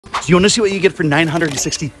Do you want to see what you get for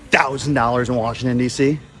 $960,000 in Washington,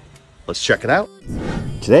 D.C.? Let's check it out.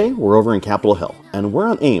 Today, we're over in Capitol Hill, and we're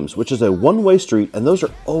on Ames, which is a one-way street, and those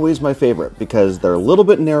are always my favorite because they're a little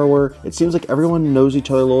bit narrower, it seems like everyone knows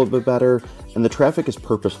each other a little bit better, and the traffic is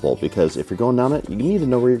purposeful because if you're going down it, you need to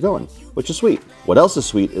know where you're going, which is sweet. What else is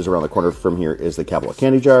sweet is around the corner from here is the Capitol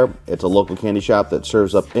Candy Jar. It's a local candy shop that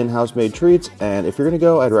serves up in-house made treats, and if you're going to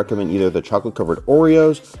go, I'd recommend either the chocolate-covered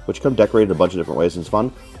Oreos, which come decorated a bunch of different ways and it's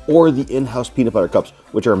fun, or the in-house peanut butter cups,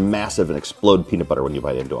 which are massive and explode peanut butter when you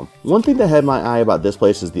bite into them. One thing that had my eye about this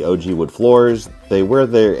place is the OG wood floors. They wear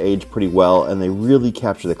their age pretty well, and they really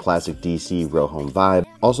capture the classic DC row home vibe.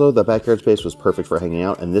 Also, the backyard space was perfect for hanging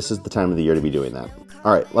out, and this is the time of the year to be doing that.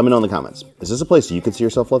 Alright, let me know in the comments. Is this a place you could see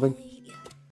yourself living?